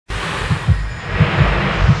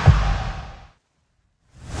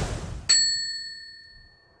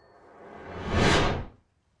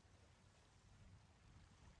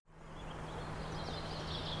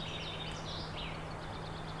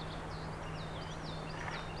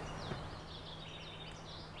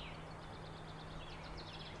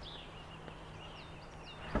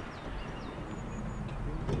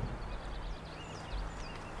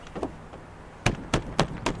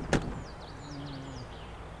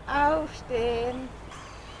Aufstehen.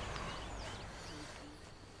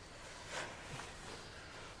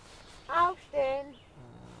 Aufstehen.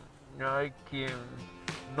 Ja, ich gehe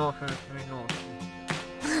nur 5 Minuten.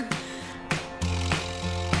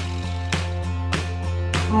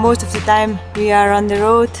 Most of the time we are on the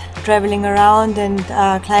road, traveling around and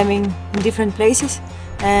climbing in different places.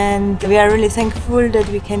 And we are really thankful that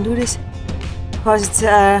we can do this because it's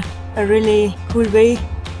a really cool way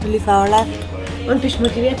to live our life. Und bist du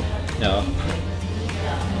motiviert? Ja.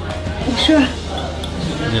 Sure.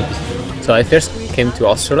 So I first came to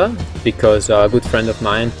Austria because a good friend of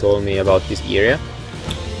mine told me about this area.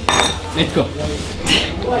 Let's go.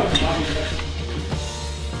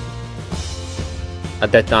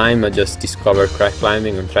 At that time I just discovered crack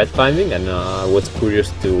climbing and thread climbing, and I was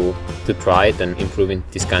curious to try it and improve in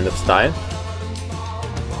this kind of style.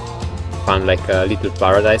 Found like a little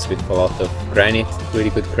paradise with a lot of granite, really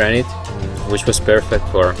good granite, which was perfect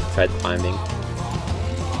for thread climbing.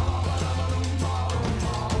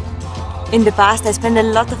 In the past I spent a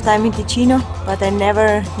lot of time in Ticino, but I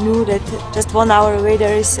never knew that just 1 hour away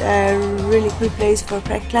there is a really cool place for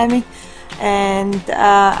crack climbing. And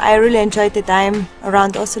I really enjoyed the time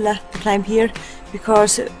around Ossola to climb here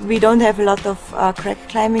because we don't have a lot of crack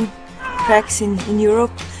climbing cracks in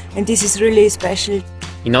Europe, and this is really special.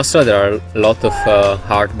 In Austria there are a lot of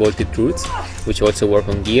hard bolted routes which also work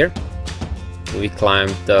on gear. We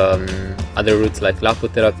climbed other routes like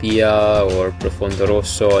Lapoterapia or Profondo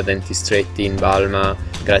Rosso, Denti Stretti in Balma,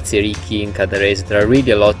 Grazie Ricchi in Cadarese. There are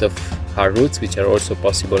really a lot of hard routes which are also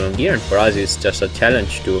possible on gear, and for us it's just a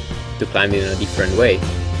challenge to climb it in a different way.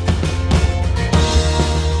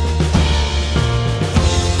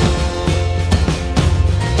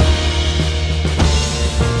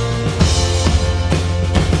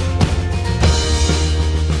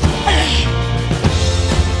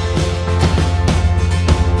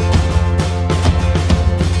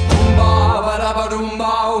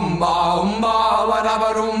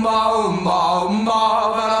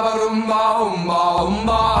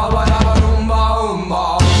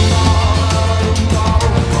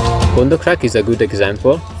 Gondo crack is a good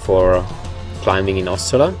example for climbing in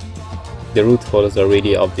Ossola. The route follows a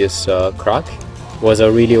really obvious crack. It was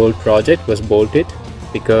a really old project, was bolted,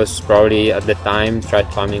 because probably at the time thread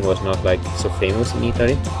climbing was not like so famous in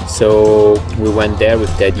Italy. So we went there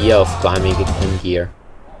with the idea of climbing it on gear.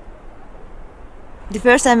 The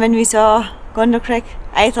first time when we saw Gondo crack,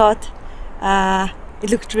 I thought it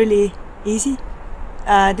looked really easy.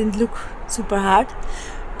 Didn't look super hard.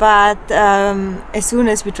 But as soon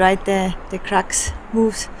as we tried the cracks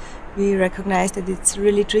moves, we recognized that it's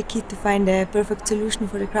really tricky to find a perfect solution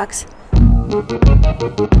for the cracks.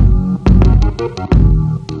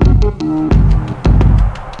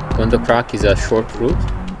 Gondo crack is a short route.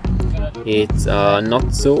 It's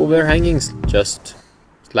not so overhanging, it's just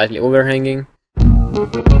slightly overhanging.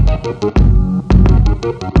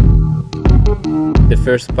 The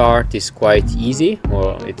first part is quite easy,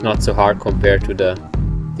 or it's not so hard compared to the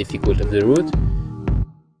difficulty of the route.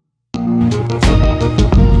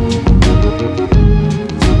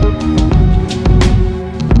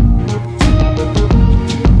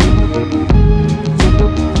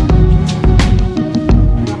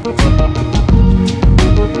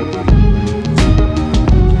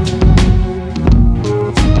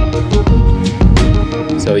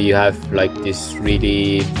 So you have like this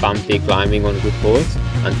really bumpy climbing on good poles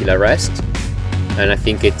until a rest. And I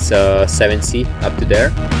think it's 7C up to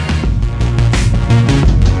there.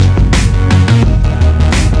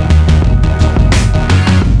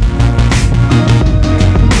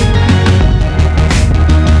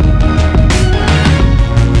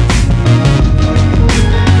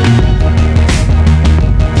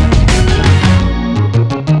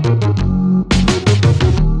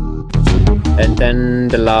 And then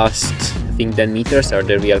the last, I think, 10 meters are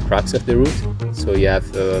the real cracks of the route. So you have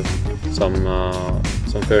some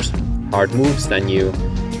first hard moves, then you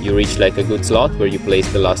reach like a good slot where you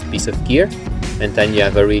place the last piece of gear, and then you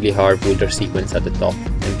have a really hard boulder sequence at the top,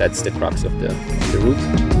 and that's the crux of the route.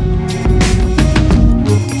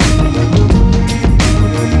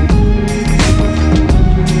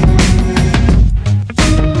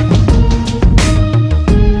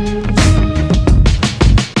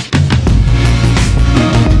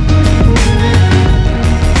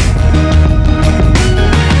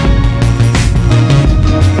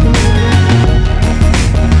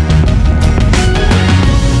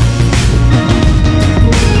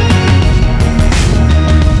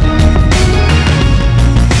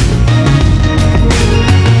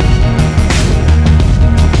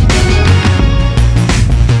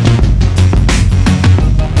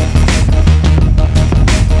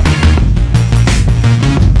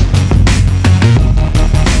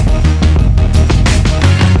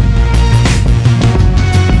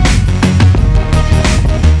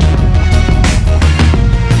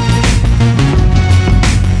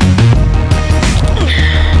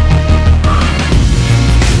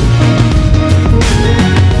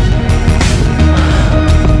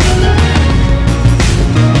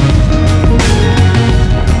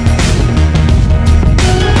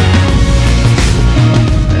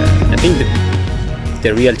 think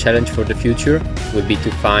the real challenge for the future would be to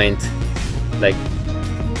find like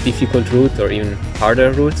difficult routes or even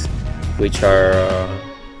harder routes which are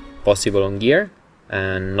possible on gear,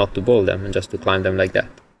 and not to bowl them and just to climb them like that.